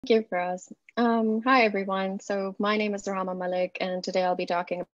Thank you, Faraz. Hi, everyone. So my name is Rohama Malik, and today I'll be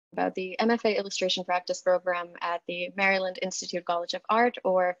talking about the MFA Illustration Practice Program at the Maryland Institute College of Art,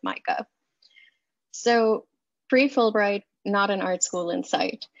 or MICA. So pre-Fulbright, not an art school in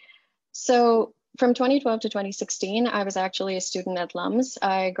sight. So from 2012 to 2016, I was actually a student at LUMS.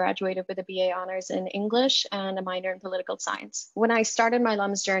 I graduated with a BA honors in English and a minor in political science. When I started my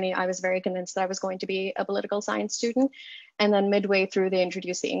LUMS journey, I was very convinced that I was going to be a political science student. And then midway through, they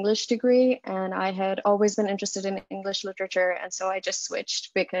introduced the English degree. And I had always been interested in English literature. And so I just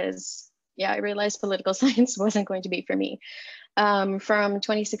switched because, yeah, I realized political science wasn't going to be for me. From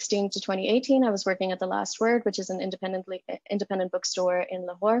 2016 to 2018, I was working at The Last Word, which is an independent bookstore in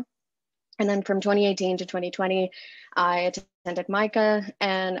Lahore. And then from 2018 to 2020, I attended MICA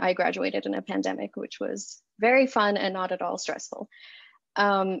and I graduated in a pandemic, which was very fun and not at all stressful.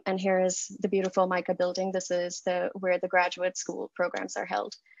 And here is the beautiful MICA building. This is where the graduate school programs are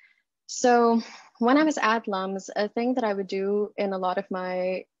held. So when I was at LUMS, a thing that I would do in a lot of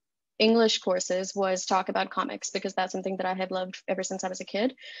my English courses was talk about comics, because that's something that I had loved ever since I was a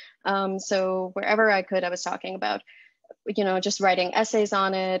kid. So wherever I could, I was talking about, just writing essays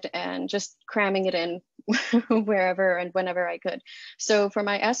on it and just cramming it in wherever and whenever I could. So for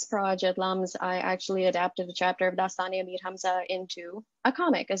my S Proj at LUMS, I actually adapted a chapter of Dastani Amir Hamza into a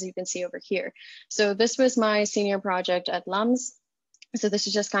comic, as you can see over here. So this was my senior project at LUMS. So this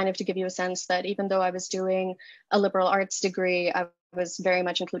is just kind of to give you a sense that even though I was doing a liberal arts degree, I was very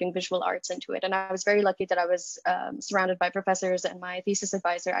much including visual arts into it. And I was very lucky that I was surrounded by professors, and my thesis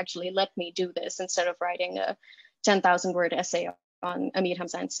advisor actually let me do this instead of writing a 10,000 word essay on Amir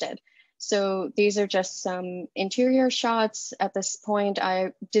Hamza instead. So these are just some interior shots. At this point,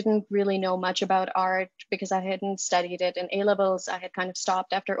 I didn't really know much about art because I hadn't studied it in A-levels. I had kind of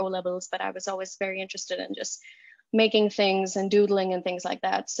stopped after O-levels, but I was always very interested in just making things and doodling and things like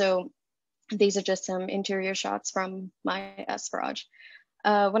that. So these are just some interior shots from my S-Proj.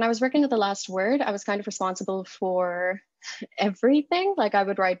 When I was working at The Last Word, I was kind of responsible for everything. Like I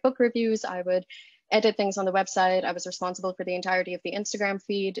would write book reviews, I would edit things on the website. I was responsible for the entirety of the Instagram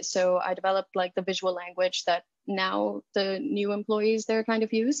feed. So I developed like the visual language that now the new employees there kind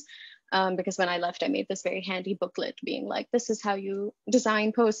of use. Because when I left, I made this very handy booklet being like, this is how you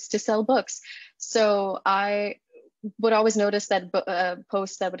design posts to sell books. So I would always notice that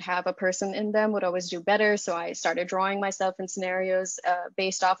posts that would have a person in them would always do better. So I started drawing myself in scenarios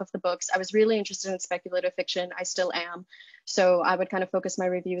based off of the books. I was really interested in speculative fiction. I still am. So I would kind of focus my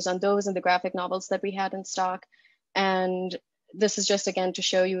reviews on those and the graphic novels that we had in stock. And this is just, again, to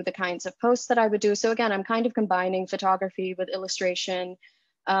show you the kinds of posts that I would do. So again, I'm kind of combining photography with illustration,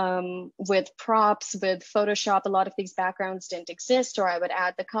 with props, with Photoshop. A lot of these backgrounds didn't exist, or I would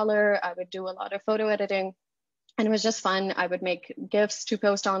add the color. I would do a lot of photo editing. And it was just fun. I would make GIFs to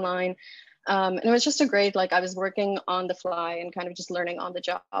post online. And it was just a great, like I was working on the fly and kind of just learning on the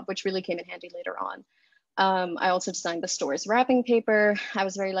job, which really came in handy later on. I also designed the store's wrapping paper. I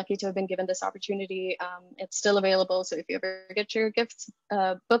was very lucky to have been given this opportunity. It's still available. So if you ever get your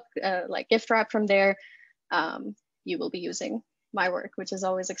book, like gift wrap from there, you will be using my work, which is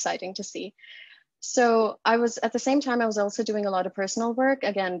always exciting to see. So I was, at the same time, I was also doing a lot of personal work,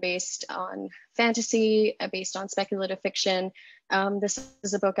 again, based on fantasy, based on speculative fiction. This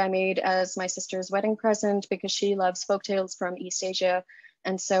is a book I made as my sister's wedding present because she loves folktales from East Asia.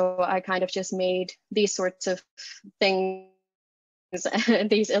 And so I kind of just made these sorts of things,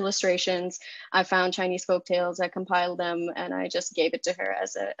 these illustrations. I found Chinese folktales, I compiled them, and I just gave it to her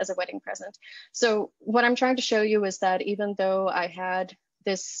as a wedding present. So what I'm trying to show you is that even though I had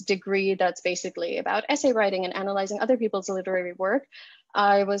this degree that's basically about essay writing and analyzing other people's literary work,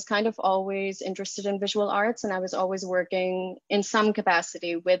 I was kind of always interested in visual arts, and I was always working in some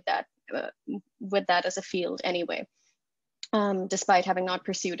capacity with that as a field anyway, despite having not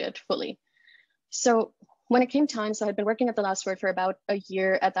pursued it fully. So when it came time, so I'd been working at The Last Word for about a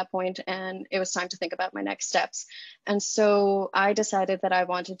year at that point, and it was time to think about my next steps. And so I decided that I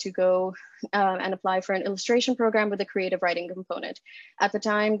wanted to go and apply for an illustration program with a creative writing component. At the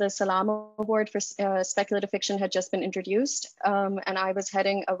time, the Salam Award for speculative fiction had just been introduced, and I was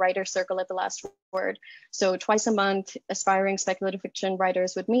heading a writer circle at The Last Word. So twice a month, aspiring speculative fiction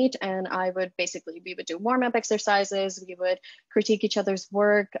writers would meet, and we would do warm-up exercises, we would critique each other's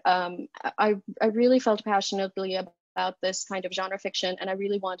work. I really felt passionately about this kind of genre fiction, and I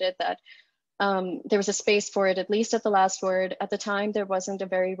really wanted that there was a space for it, at least at The Last Word. At the time, there wasn't a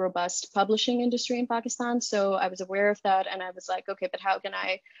very robust publishing industry in Pakistan, so I was aware of that, and I was like, okay, but how can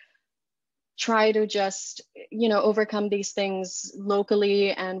I try to just, overcome these things locally,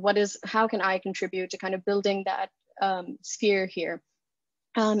 and how can I contribute to kind of building that sphere here?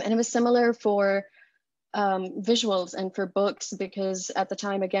 And it was similar for visuals and for books, because at the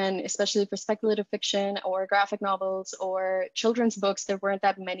time, again, especially for speculative fiction or graphic novels or children's books, there weren't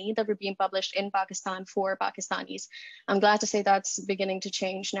that many that were being published in Pakistan for Pakistanis. I'm glad to say that's beginning to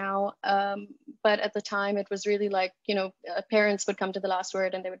change now. But at the time, it was really like, you know, parents would come to the last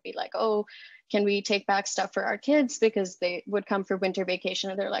word and they would be like, oh, can we take back stuff for our kids? Because they would come for winter vacation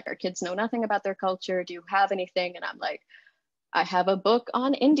and they're like, our kids know nothing about their culture. Do you have anything? And I'm like, I have a book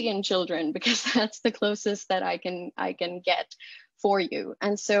on Indian children because that's the closest that I can get for you.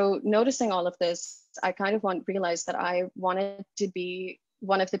 And so noticing all of this, I kind of realized that I wanted to be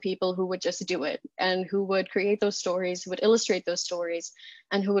one of the people who would just do it and who would create those stories, who would illustrate those stories,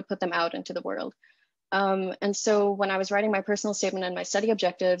 and who would put them out into the world. And so when I was writing my personal statement and my study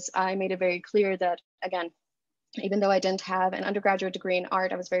objectives, I made it very clear that, again, even though I didn't have an undergraduate degree in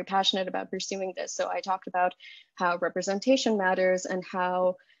art, I was very passionate about pursuing this. So I talked about how representation matters and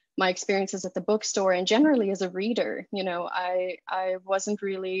how my experiences at the bookstore and generally as a reader, you know, I wasn't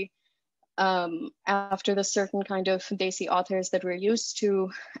really after the certain kind of desi authors that we're used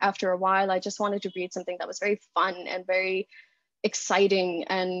to. After a while, I just wanted to read something that was very fun and very exciting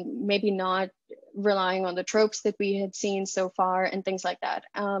and maybe not relying on the tropes that we had seen so far and things like that.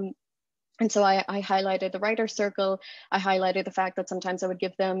 And so I highlighted the writer circle. I highlighted the fact that sometimes I would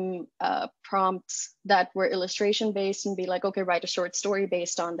give them prompts that were illustration based and be like, okay, write a short story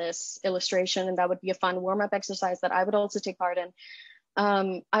based on this illustration. And that would be a fun warm up exercise that I would also take part in.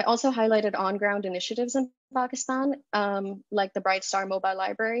 I also highlighted on-ground initiatives in Pakistan, like the Bright Star Mobile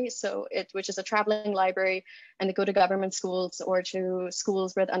Library, which is a traveling library, and they go to government schools or to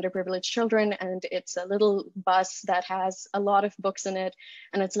schools with underprivileged children, and it's a little bus that has a lot of books in it,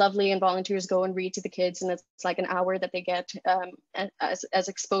 and it's lovely, and volunteers go and read to the kids, and it's like an hour that they get as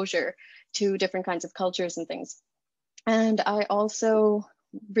exposure to different kinds of cultures and things. And I also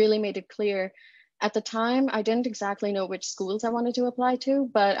really made it clear at the time, I didn't exactly know which schools I wanted to apply to,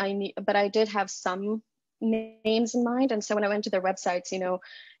 but I did have some names in mind. And so when I went to their websites, you know,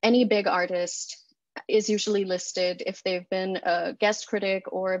 any big artist is usually listed if they've been a guest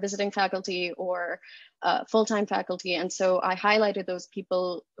critic or a visiting faculty or full-time faculty. And so I highlighted those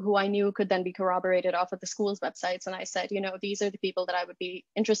people who I knew could then be corroborated off of the school's websites. And I said, you know, these are the people that I would be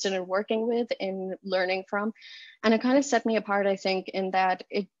interested in working with, in learning from. And it kind of set me apart, I think, in that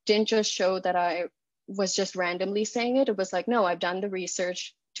it didn't just show that I was just randomly saying it. It was like, no, I've done the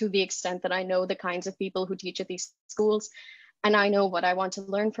research to the extent that I know the kinds of people who teach at these schools. And I know what I want to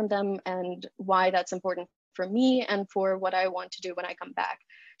learn from them and why that's important for me and for what I want to do when I come back.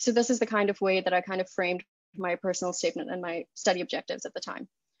 So this is the kind of way that I kind of framed my personal statement and my study objectives at the time.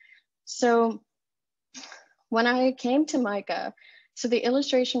 So when I came to MICA, so the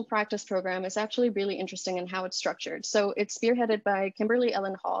Illustration Practice Program is actually really interesting in how it's structured. So it's spearheaded by Kimberly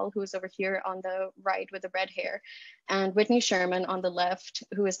Ellen Hall, who is over here on the right with the red hair, and Whitney Sherman on the left,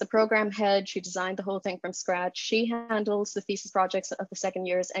 who is the program head. She designed the whole thing from scratch. She handles the thesis projects of the second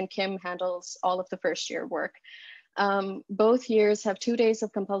years, and Kim handles all of the first year work. Both years have 2 days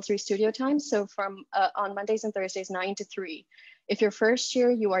of compulsory studio time. So from on Mondays and Thursdays, 9 to 3. If you're first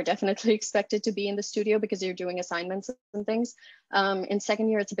year, you are definitely expected to be in the studio because you're doing assignments and things. In second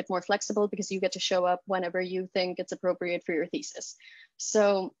year, it's a bit more flexible because you get to show up whenever you think it's appropriate for your thesis.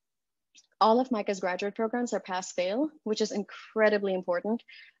 So all of MICA's graduate programs are pass-fail, which is incredibly important,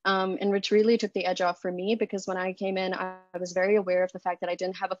 and which really took the edge off for me, because when I came in, I was very aware of the fact that I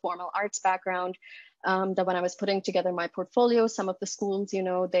didn't have a formal arts background, that when I was putting together my portfolio, some of the schools, you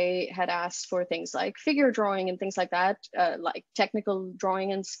know, they had asked for things like figure drawing and things like that, like technical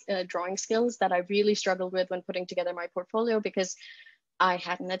drawing and drawing skills that I really struggled with when putting together my portfolio, because I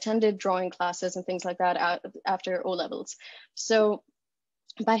hadn't attended drawing classes and things like that after O-levels. So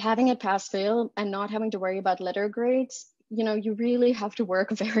by having it pass fail and not having to worry about letter grades, you know, you really have to work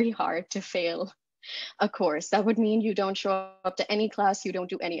very hard to fail a course. That would mean you don't show up to any class, you don't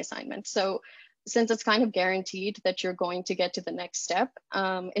do any assignment. So since it's kind of guaranteed that you're going to get to the next step,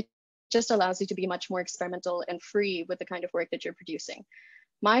 it just allows you to be much more experimental and free with the kind of work that you're producing.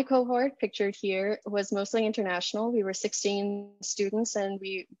 My cohort, pictured here, was mostly international. We were 16 students, and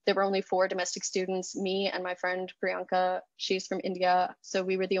there were only 4 domestic students, me and my friend Priyanka. She's from India, so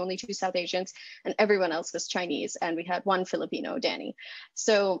we were the only 2 South Asians, and everyone else was Chinese, and we had 1 Filipino, Danny.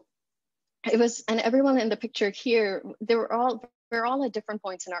 So it was, and everyone in the picture here, we're all at different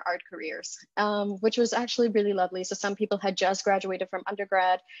points in our art careers, which was actually really lovely. So some people had just graduated from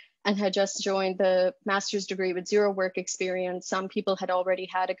undergrad and had just joined the master's degree with 0 work experience. Some people had already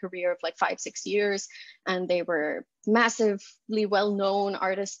had a career of like 5-6 years, and they were massively well-known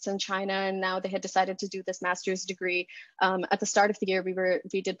artists in China, and now they had decided to do this master's degree. At the start of the year,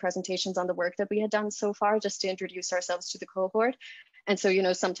 we did presentations on the work that we had done so far, just to introduce ourselves to the cohort. And so, you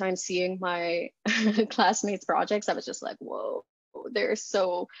know, sometimes seeing my classmates' projects, I was just like, whoa, they're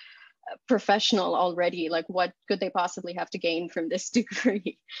so professional already. Like, what could they possibly have to gain from this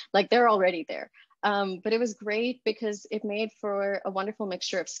degree? Like, they're already there. But it was great because it made for a wonderful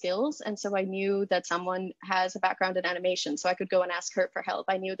mixture of skills. And so I knew that someone has a background in animation, so I could go and ask her for help.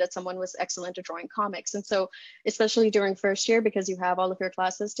 I knew that someone was excellent at drawing comics. And so, especially during first year, because you have all of your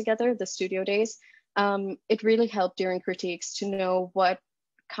classes together, the studio days, it really helped during critiques to know what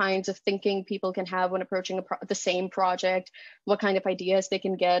kinds of thinking people can have when approaching the same project, what kind of ideas they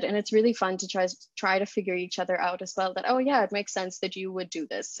can get. And it's really fun to try to figure each other out as well, that, oh yeah, it makes sense that you would do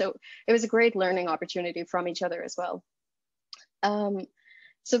this. So it was a great learning opportunity from each other as well.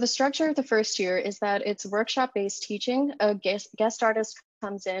 So the structure of the first year is that it's workshop-based teaching. A guest artist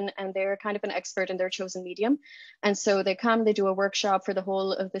comes in and they're kind of an expert in their chosen medium. And so they come, they do a workshop for the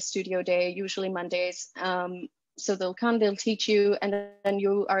whole of the studio day, usually Mondays. So they'll come, they'll teach you, and then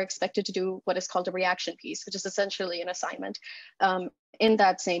you are expected to do what is called a reaction piece, which is essentially an assignment in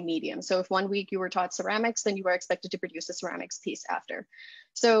that same medium. So if one week you were taught ceramics, then you were expected to produce a ceramics piece after.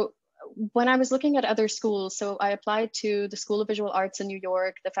 So when I was looking at other schools, so I applied to the School of Visual Arts in New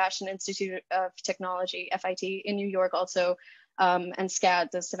York, the Fashion Institute of Technology, FIT, in New York also, and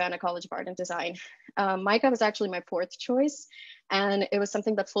SCAD, the Savannah College of Art and Design. MICA was actually my fourth choice. And it was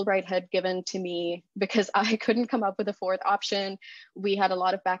something that Fulbright had given to me because I couldn't come up with a fourth option. We had a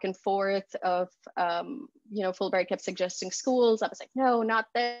lot of back and forth of, you know, Fulbright kept suggesting schools. I was like, no, not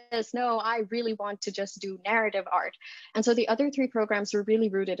this. No, I really want to just do narrative art. And so the other three programs were really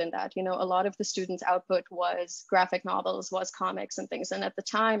rooted in that. You know, a lot of the students' output was graphic novels, was comics and things. And at the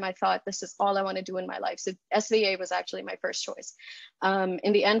time, I thought, this is all I want to do in my life. So SVA was actually my first choice.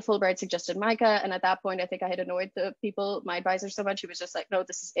 In the end, Fulbright suggested MICA. And at that point, I think I had annoyed the people, my advisor, so much. He was just like, no,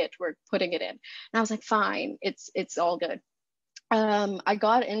 this is it, we're putting it in. And I was like, fine, it's all good. I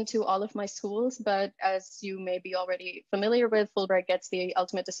got into all of my schools, but as you may be already familiar with, Fulbright gets the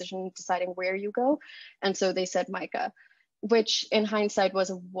ultimate decision deciding where you go. And so they said MICA, which in hindsight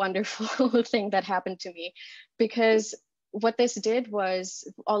was a wonderful thing that happened to me, because what this did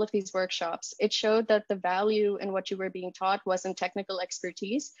was, all of these workshops, it showed that the value in what you were being taught wasn't technical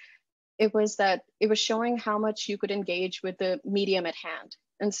expertise. It was that it was showing how much you could engage with the medium at hand.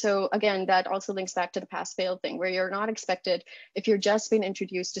 And so again, that also links back to the pass-fail thing, where you're not expected, if you're just being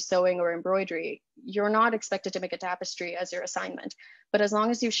introduced to sewing or embroidery, you're not expected to make a tapestry as your assignment. But as long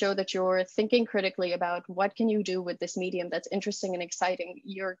as you show that you're thinking critically about what can you do with this medium that's interesting and exciting,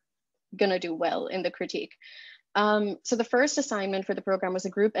 you're gonna do well in the critique. So the first assignment for the program was a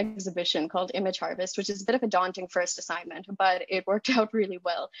group exhibition called Image Harvest, which is a bit of a daunting first assignment, but it worked out really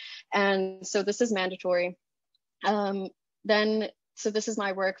well. And so this is mandatory. So this is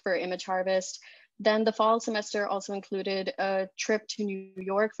my work for Image Harvest. Then the fall semester also included a trip to New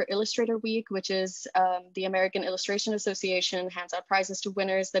York for Illustrator Week, which is the American Illustration Association hands out prizes to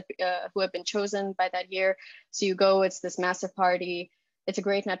winners that who have been chosen by that year. So you go, it's this massive party. It's a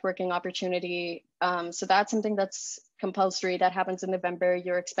great networking opportunity. So that's something that's compulsory. That happens in November.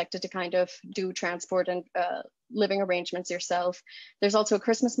 You're expected to kind of do transport and living arrangements yourself. There's also a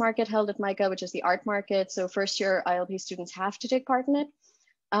Christmas market held at MICA, which is the art market. So first year ILP students have to take part in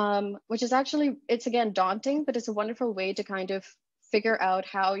it, which is actually, it's again daunting, but it's a wonderful way to kind of figure out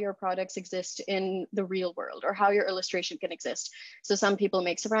how your products exist in the real world, or how your illustration can exist. So some people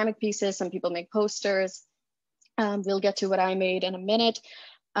make ceramic pieces, some people make posters. We'll get to what I made in a minute.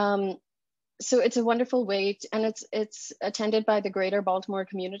 So it's a wonderful way and it's attended by the greater Baltimore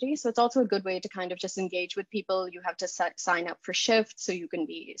community. So it's also a good way to kind of just engage with people. You have to sign up for shifts, so you can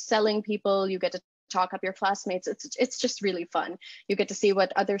be selling people. You get to talk up your classmates. It's just really fun. You get to see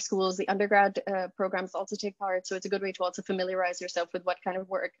what other schools, the undergrad programs also take part. So it's a good way to also familiarize yourself with what kind of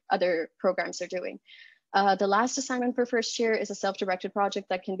work other programs are doing. The last assignment for first year is a self-directed project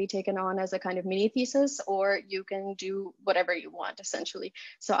that can be taken on as a kind of mini thesis, or you can do whatever you want essentially.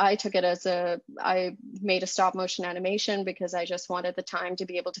 So I took it as I made a stop motion animation because I just wanted the time to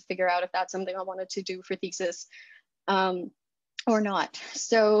be able to figure out if that's something I wanted to do for thesis or not.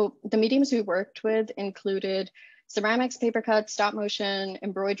 So the mediums we worked with included ceramics, paper cuts, stop motion,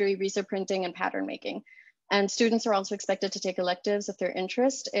 embroidery, resin printing, and pattern making. And students are also expected to take electives if they're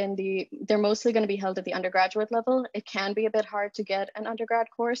interested in they're mostly going to be held at the undergraduate level. It can be a bit hard to get an undergrad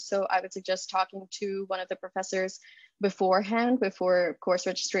course. So I would suggest talking to one of the professors beforehand, before course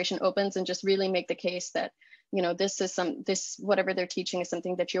registration opens, and just really make the case that you know, whatever they're teaching is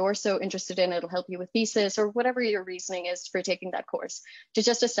something that you're so interested in, it'll help you with thesis or whatever your reasoning is for taking that course, to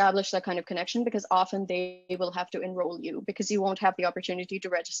just establish that kind of connection, because often they will have to enroll you because you won't have the opportunity to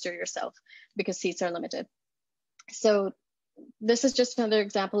register yourself because seats are limited. So this is just another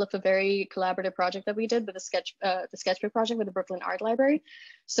example of a very collaborative project that we did with the sketchbook project with the Brooklyn Art Library.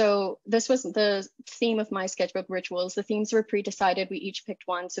 So this was the theme of my sketchbook rituals. The themes were pre-decided. We each picked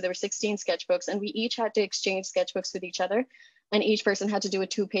one. So there were 16 sketchbooks, and we each had to exchange sketchbooks with each other. And each person had to do a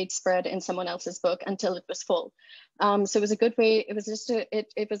 2-page spread in someone else's book until it was full. So it was a good way. It was just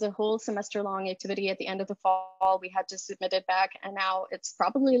it was a whole semester-long activity. At the end of the fall, we had to submit it back, and now it's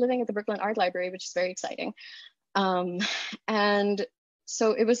probably living at the Brooklyn Art Library, which is very exciting. And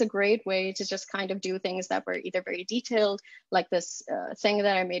so it was a great way to just kind of do things that were either very detailed, like this thing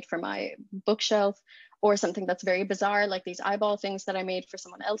that I made for my bookshelf, or something that's very bizarre, like these eyeball things that I made for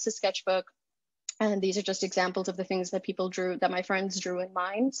someone else's sketchbook. And these are just examples of the things that people drew, that my friends drew in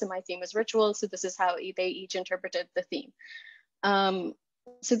mine. So my theme was ritual. So this is how they each interpreted the theme.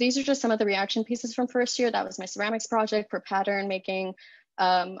 So these are just some of the reaction pieces from first year. That was my ceramics project for pattern making.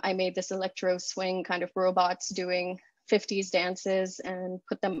 I made this electro swing kind of robots doing 50s dances and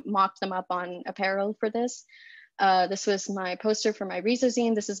mocked them up on apparel for this. This was my poster for my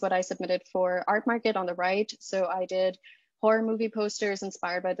Rizozine. This is what I submitted for Art Market on the right. So I did horror movie posters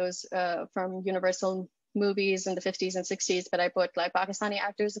inspired by those from Universal movies in the 50s and 60s, but I put like Pakistani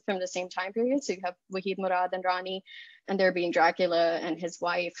actors from the same time period. So you have Wahid Murad and Rani, and there being Dracula and his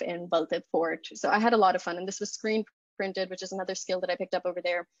wife in Baltid Fort. So I had a lot of fun, and this was screen printed, which is another skill that I picked up over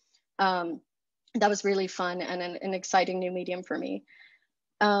there. That was really fun and an exciting new medium for me.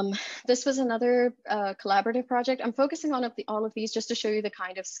 This was another collaborative project. I'm focusing on all of these just to show you the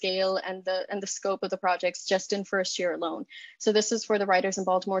kind of scale and the scope of the projects just in first year alone. So this is for the Writers in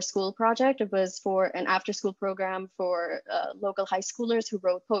Baltimore School project. It was for an after school program for local high schoolers who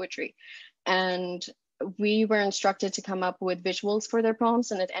wrote poetry. And we were instructed to come up with visuals for their poems,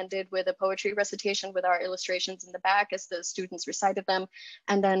 and it ended with a poetry recitation with our illustrations in the back as the students recited them.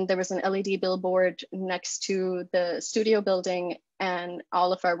 And then there was an LED billboard next to the studio building, and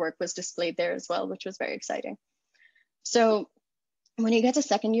all of our work was displayed there as well, which was very exciting. So when you get to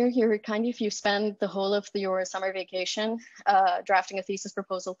second year, you spend the whole of your summer vacation drafting a thesis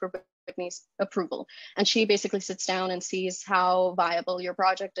proposal for Whitney's approval. And she basically sits down and sees how viable your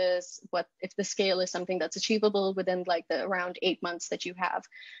project is, if the scale is something that's achievable within like the around 8 months that you have.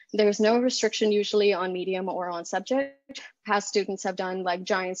 There's no restriction usually on medium or on subject. Past students have done like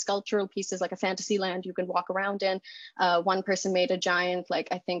giant sculptural pieces, like a fantasy land you can walk around in. One person made a giant, like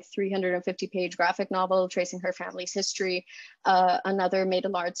I think 350-page graphic novel tracing her family's history. Another made a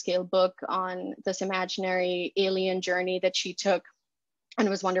large-scale book on this imaginary alien journey that she took. And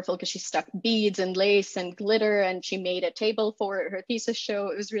it was wonderful because she stuck beads and lace and glitter, and she made a table for her thesis show.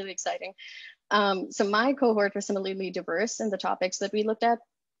 It was really exciting. So my cohort was similarly diverse in the topics that we looked at.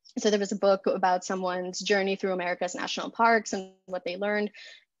 So there was a book about someone's journey through America's national parks and what they learned.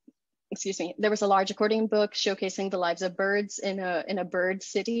 Excuse me. There was a large accordion book showcasing the lives of birds in a bird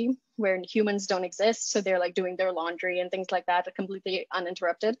city where humans don't exist. So they're like doing their laundry and things like that, completely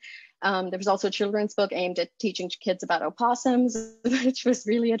uninterrupted. There was also a children's book aimed at teaching kids about opossums, which was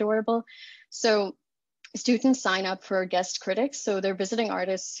really adorable. So students sign up for guest critics. So they're visiting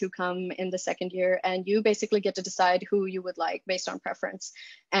artists who come in the second year, and you basically get to decide who you would like based on preference.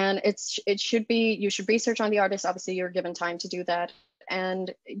 And you should research on the artist. Obviously, you're given time to do that.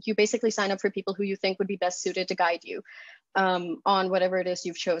 And you basically sign up for people who you think would be best suited to guide you on whatever it is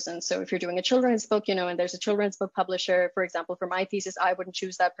you've chosen. So if you're doing a children's book, and there's a children's book publisher, for example, for my thesis, I wouldn't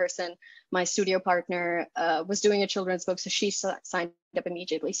choose that person. My studio partner was doing a children's book, so she signed up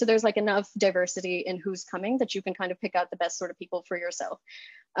immediately. So there's like enough diversity in who's coming that you can kind of pick out the best sort of people for yourself.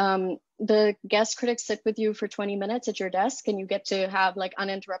 The guest critics sit with you for 20 minutes at your desk, and you get to have like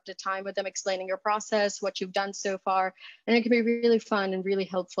uninterrupted time with them explaining your process, what you've done so far. And it can be really fun and really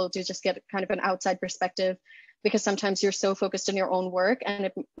helpful to just get kind of an outside perspective, because sometimes you're so focused on your own work and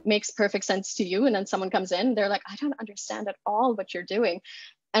it makes perfect sense to you. And then someone comes in, they're like, I don't understand at all what you're doing.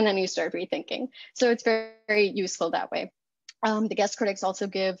 And then you start rethinking. So it's very, very useful that way. The guest critics also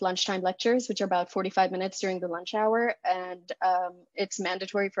give lunchtime lectures, which are about 45 minutes during the lunch hour. And it's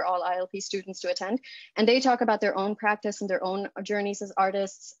mandatory for all ILP students to attend. And they talk about their own practice and their own journeys as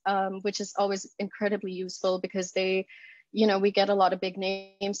artists, which is always incredibly useful, because we get a lot of big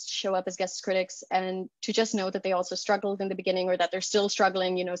names to show up as guest critics, and to just know that they also struggled in the beginning, or that they're still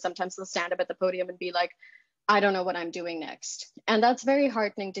struggling. Sometimes they'll stand up at the podium and be like, I don't know what I'm doing next. And that's very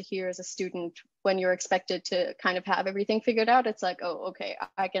heartening to hear as a student when you're expected to kind of have everything figured out. It's like, oh, okay,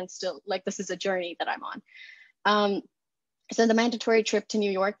 I can still, like, this is a journey that I'm on. Um, so the mandatory trip to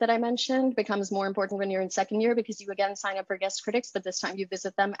New York that I mentioned becomes more important when you're in second year because you again sign up for guest critics, but this time you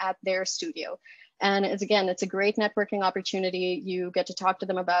visit them at their studio. And it's a great networking opportunity. You get to talk to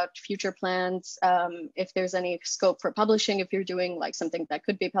them about future plans, if there's any scope for publishing, if you're doing like something that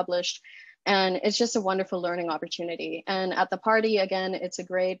could be published. And it's just a wonderful learning opportunity. And at the party, again, it's a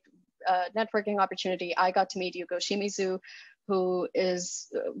great networking opportunity. I got to meet Yuko Shimizu, who is,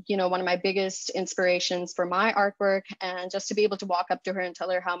 one of my biggest inspirations for my artwork. And just to be able to walk up to her and tell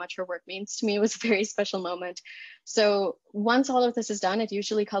her how much her work means to me was a very special moment. So once all of this is done, it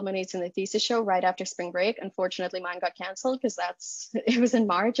usually culminates in the thesis show right after spring break. Unfortunately, mine got canceled because it was in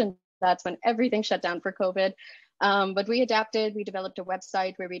March, and that's when everything shut down for COVID. But we adapted, we developed a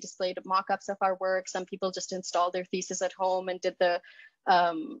website where we displayed mock-ups of our work. Some people just installed their thesis at home and did the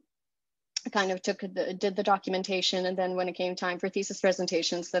did the documentation, and then when it came time for thesis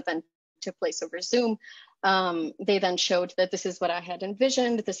presentations that then took place over Zoom, they then showed that this is what I had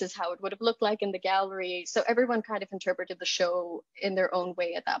envisioned, this is how it would have looked like in the gallery. So everyone kind of interpreted the show in their own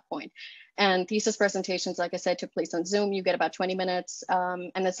way at that point. And thesis presentations, like I said, took place on Zoom. You get about 20 minutes,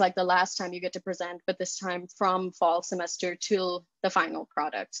 and it's like the last time you get to present, but this time from fall semester till the final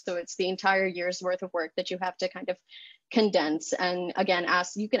product. So it's the entire year's worth of work that you have to kind of condense. And again,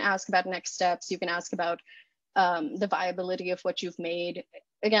 you can ask about next steps, you can ask about the viability of what you've made.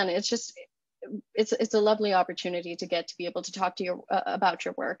 Again, it's a lovely opportunity to get to be able to talk to you about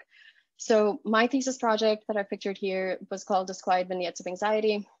your work. So my thesis project that I pictured here was called Disquiet Vignettes of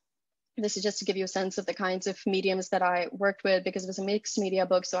Anxiety. This is just to give you a sense of the kinds of mediums that I worked with, because it was a mixed media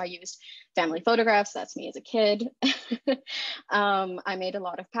book. So I used family photographs, that's me as a kid. I made a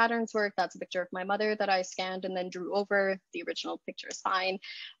lot of patterns work. That's a picture of my mother that I scanned and then drew over. The original picture is fine.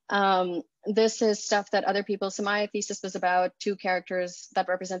 This is stuff that other people, so my thesis was about two characters that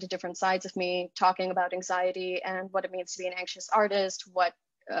represented different sides of me, talking about anxiety and what it means to be an anxious artist, what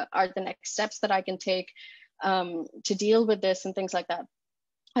are the next steps that I can take to deal with this and things like that.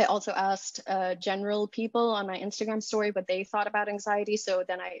 I also asked general people on my Instagram story what they thought about anxiety. So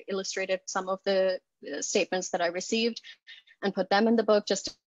then I illustrated some of the statements that I received and put them in the book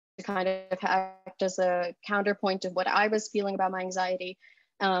just to kind of act as a counterpoint to what I was feeling about my anxiety.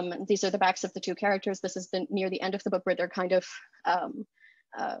 These are the backs of the two characters. This is near the end of the book where they're kind of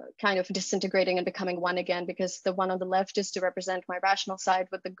disintegrating and becoming one again, because the one on the left is to represent my rational side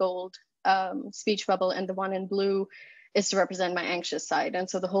with the gold speech bubble, and the one in blue is to represent my anxious side. And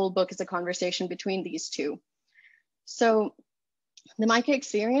so the whole book is a conversation between these two. So the MICA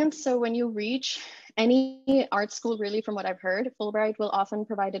experience, so when you reach any art school, really, from what I've heard, Fulbright will often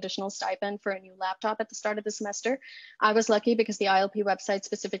provide additional stipend for a new laptop at the start of the semester. I was lucky because the ILP website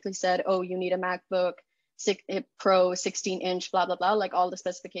specifically said, oh, you need a MacBook Pro 16-inch, blah, blah, blah, like all the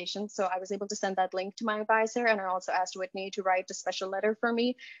specifications. So I was able to send that link to my advisor, and I also asked Whitney to write a special letter for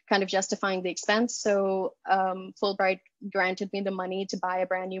me, kind of justifying the expense. So Fulbright granted me the money to buy a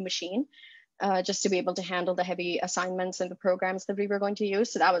brand new machine, just to be able to handle the heavy assignments and the programs that we were going to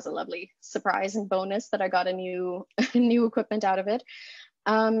use. So that was a lovely surprise and bonus that I got a new equipment out of it.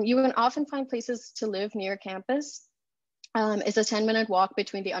 You can often find places to live near campus. It's a 10-minute walk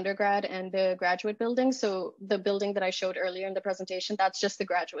between the undergrad and the graduate building. So the building that I showed earlier in the presentation, that's just the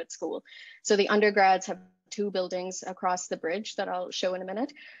graduate school. So the undergrads have two buildings across the bridge that I'll show in a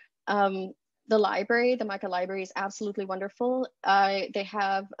minute. The library, the MICA library, is absolutely wonderful. They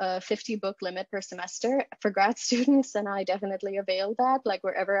have a 50 book limit per semester for grad students, and I definitely availed that. Like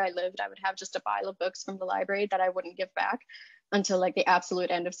wherever I lived, I would have just a pile of books from the library that I wouldn't give back until like the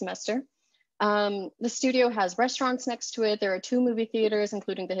absolute end of semester. The studio has restaurants next to it. There are two movie theaters,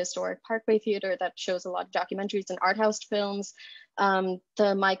 including the historic Parkway Theater that shows a lot of documentaries and art house films. The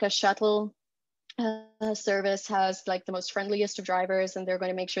MICA shuttle service has like the most friendliest of drivers, and they're going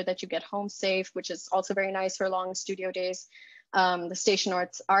to make sure that you get home safe, which is also very nice for long studio days. The Station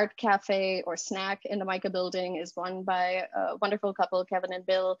Arts Art Cafe or Snack in the MICA building is run by a wonderful couple, Kevin and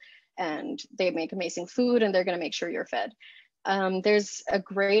Bill, and they make amazing food, and they're going to make sure you're fed. There's a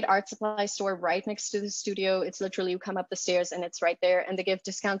great art supply store right next to the studio. It's literally, you come up the stairs and it's right there, and they give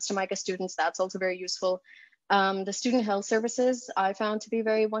discounts to MICA students. That's also very useful. The student health services I found to be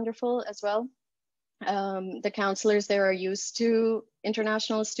very wonderful as well. The counselors there are used to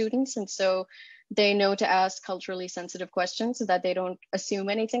international students, and so they know to ask culturally sensitive questions so that they don't assume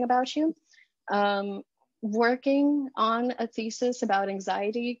anything about you. Working on a thesis about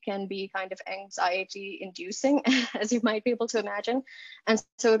anxiety can be kind of anxiety inducing, as you might be able to imagine. And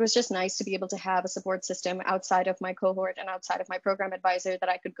so it was just nice to be able to have a support system outside of my cohort and outside of my program advisor that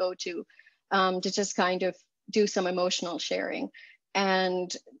I could go to just kind of do some emotional sharing.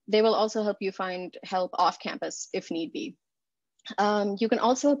 And they will also help you find help off campus if need be. You can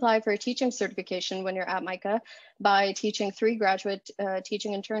also apply for a teaching certification when you're at MICA by teaching 3 graduate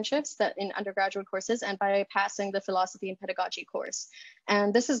teaching internships that in undergraduate courses, and by passing the philosophy and pedagogy course.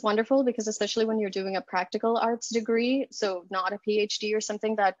 And this is wonderful because especially when you're doing a practical arts degree, so not a PhD or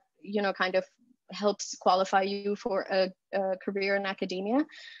something that, you know, kind of helps qualify you for a career in academia.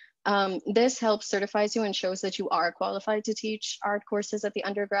 This helps certifies you and shows that you are qualified to teach art courses at the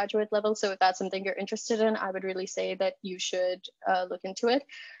undergraduate level. So if that's something you're interested in, I would really say that you should look into it.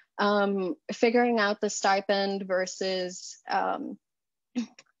 Figuring out the stipend versus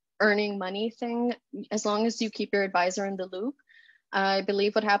earning money thing, as long as you keep your advisor in the loop. I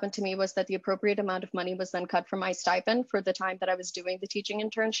believe what happened to me was that the appropriate amount of money was then cut from my stipend for the time that I was doing the teaching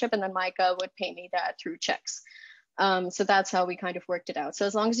internship, and then MICA would pay me that through checks. So that's how we kind of worked it out. So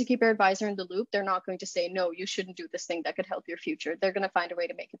as long as you keep your advisor in the loop, they're not going to say, no, you shouldn't do this thing that could help your future. They're going to find a way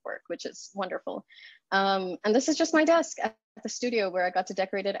to make it work, which is wonderful. And this is just my desk at the studio where I got to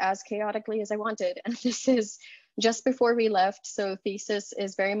decorate it as chaotically as I wanted. And this is just before we left. So thesis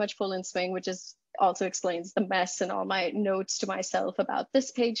is very much full in swing, which is also explains the mess and all my notes to myself about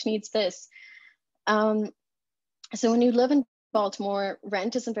this page needs this. So when you live in Baltimore,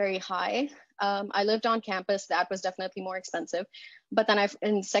 rent isn't very high. I lived on campus. That was definitely more expensive. But then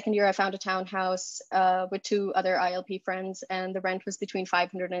in second year, I found a townhouse with 2 other ILP friends, and the rent was between $500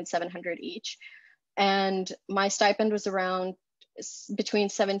 and $700 each. And my stipend was around between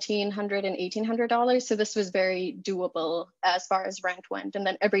 $1,700 and $1,800. So this was very doable as far as rent went. And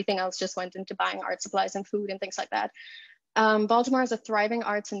then everything else just went into buying art supplies and food and things like that. Baltimore has a thriving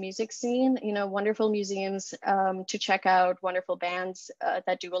arts and music scene, you know, wonderful museums to check out, wonderful bands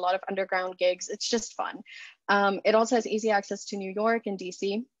that do a lot of underground gigs. It's just fun. It also has easy access to New York and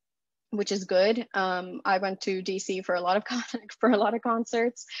DC, which is good. I went to DC for a lot of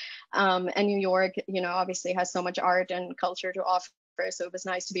concerts, and New York, you know, obviously has so much art and culture to offer. So it was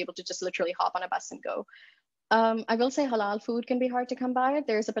nice to be able to just literally hop on a bus and go. I will say halal food can be hard to come by.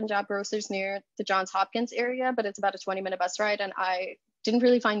 There's a Punjab Grocers near the Johns Hopkins area, but it's about a 20-minute bus ride, and I didn't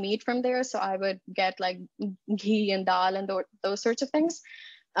really find meat from there, so I would get like ghee and dal and those sorts of things.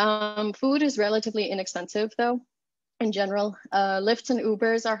 Food is relatively inexpensive though, in general. Lyfts and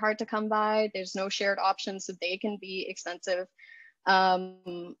Ubers are hard to come by. There's no shared options, so they can be expensive.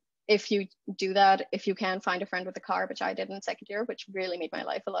 If you do that, if you can find a friend with a car, which I did in second year, which really made my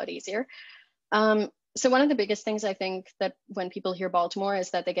life a lot easier. So one of the biggest things I think that when people hear Baltimore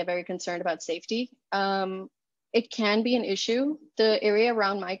is that they get very concerned about safety. It can be an issue. The area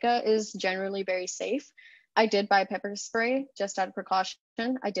around MICA is generally very safe. I did buy pepper spray just out of precaution.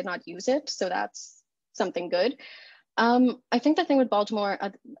 I did not use it, so that's something good. I think the thing with Baltimore,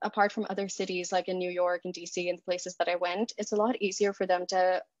 apart from other cities like in New York and DC and the places that I went, it's a lot easier for them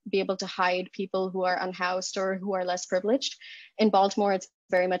to be able to hide people who are unhoused or who are less privileged. In Baltimore, it's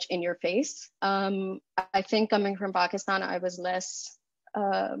very much in your face. I think coming from Pakistan, I was less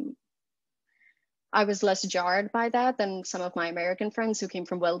jarred by that than some of my American friends who came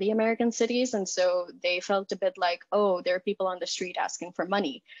from wealthy American cities. And so they felt a bit like, oh, there are people on the street asking for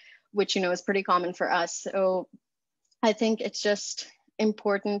money, which, you know, is pretty common for us. So I think it's just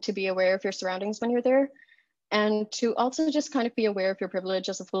important to be aware of your surroundings when you're there, and to also just kind of be aware of your privilege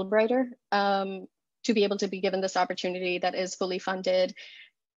as a Fulbrighter, to be able to be given this opportunity that is fully funded,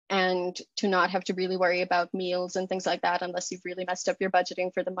 and to not have to really worry about meals and things like that unless you've really messed up your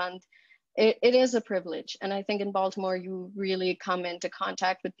budgeting for the month. It is a privilege. And I think in Baltimore, you really come into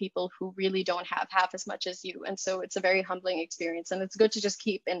contact with people who really don't have half as much as you. And so it's a very humbling experience. And it's good to just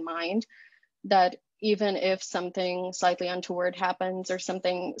keep in mind that even if something slightly untoward happens or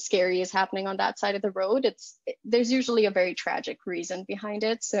something scary is happening on that side of the road, there's usually a very tragic reason behind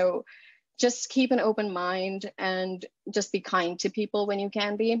it. So just keep an open mind and just be kind to people when you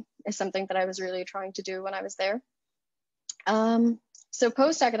can be, is something that I was really trying to do when I was there. So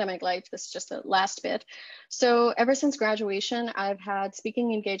post-academic life, this is just the last bit. So ever since graduation, I've had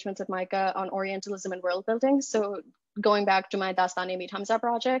speaking engagements at MICA on Orientalism and world building. So going back to my Dastane-e Hamza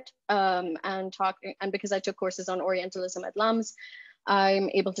project, and because I took courses on Orientalism at LUMS, I'm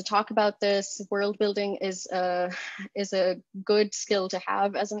able to talk about this. World building is a good skill to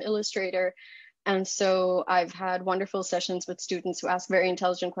have as an illustrator. And so I've had wonderful sessions with students who ask very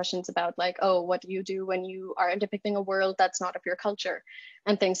intelligent questions about like, oh, what do you do when you are depicting a world that's not of your culture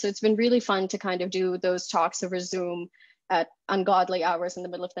and things. So it's been really fun to kind of do those talks over Zoom at ungodly hours in the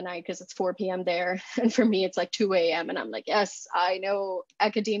middle of the night because it's 4 p.m. there. And for me, it's like 2 a.m. And I'm like, yes, I know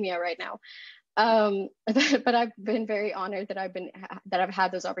academia right now. But I've been very honored that I've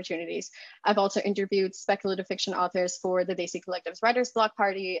had those opportunities. I've also interviewed speculative fiction authors for the Desi Collective's Writers Block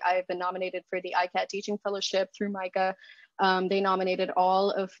Party. I've been nominated for the ICAT Teaching Fellowship through MICA. They nominated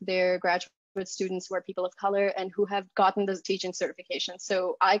all of their graduate students who are people of color and who have gotten the teaching certification.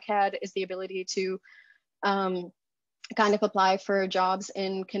 So ICAT is the ability to kind of apply for jobs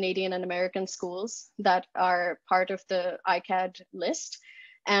in Canadian and American schools that are part of the ICAT list.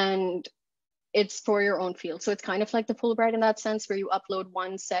 And it's for your own field. So it's kind of like the Fulbright in that sense, where you upload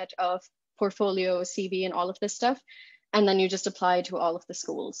one set of portfolio, CV, and all of this stuff, and then you just apply to all of the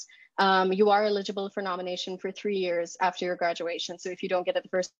schools. You are eligible for nomination for 3 years after your graduation. So if you don't get it the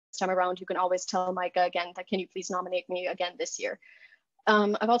first time around, you can always tell MICA again that, can you please nominate me again this year?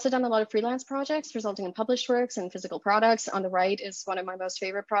 I've also done a lot of freelance projects resulting in published works and physical products. On the right is one of my most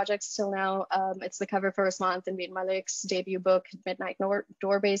favorite projects till now. It's the cover for Rohama Malik's debut book, Midnight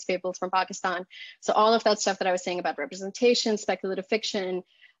Doorways, Fables from Pakistan. So all of that stuff that I was saying about representation, speculative fiction,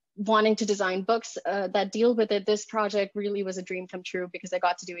 wanting to design books that deal with it, this project really was a dream come true because I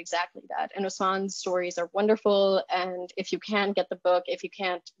got to do exactly that. And Osman's stories are wonderful. And if you can get the book, if you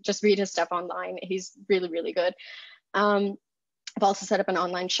can't, just read his stuff online. He's really, really good. I've also set up an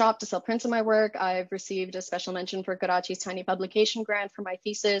online shop to sell prints of my work. I've received a special mention for Karachi's Tiny Publication Grant for my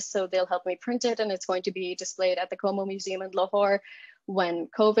thesis, so they'll help me print it, and it's going to be displayed at the Como Museum in Lahore when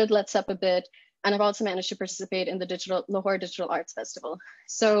COVID lets up a bit. And I've also managed to participate in the Lahore Digital Arts Festival.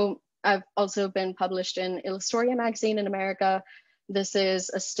 So I've also been published in Illustoria magazine in America. This is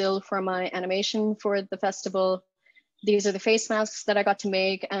a still from my animation for the festival. These are the face masks that I got to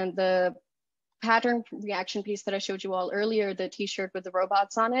make, and the pattern reaction piece that I showed you all earlier, the t-shirt with the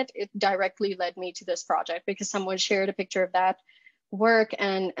robots on it, it directly led me to this project because someone shared a picture of that work,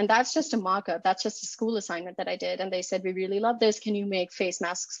 and that's just a mock-up. That's just a school assignment that I did, and they said, we really love this, can you make face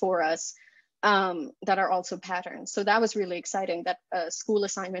masks for us that are also patterns? So that was really exciting that a school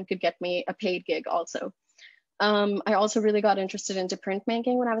assignment could get me a paid gig also. I also really got interested into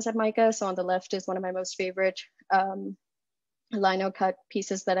printmaking when I was at MICA. So on the left is one of my most favorite lino cut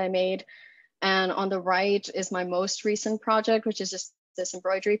pieces that I made. And on the right is my most recent project, which is just this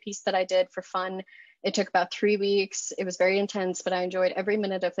embroidery piece that I did for fun. It took about 3 weeks. It was very intense, but I enjoyed every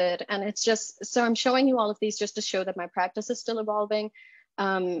minute of it. And it's just, so I'm showing you all of these just to show that my practice is still evolving.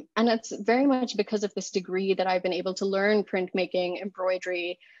 And it's very much because of this degree that I've been able to learn printmaking,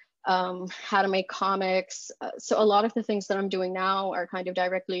 embroidery, how to make comics. So a lot of the things that I'm doing now are kind of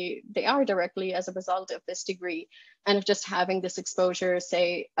directly as a result of this degree and of just having this exposure,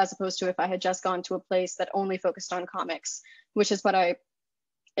 say, as opposed to if I had just gone to a place that only focused on comics, which is what I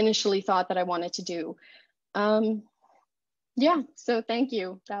initially thought that I wanted to do. Yeah, so thank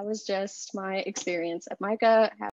you. That was just my experience at MICA.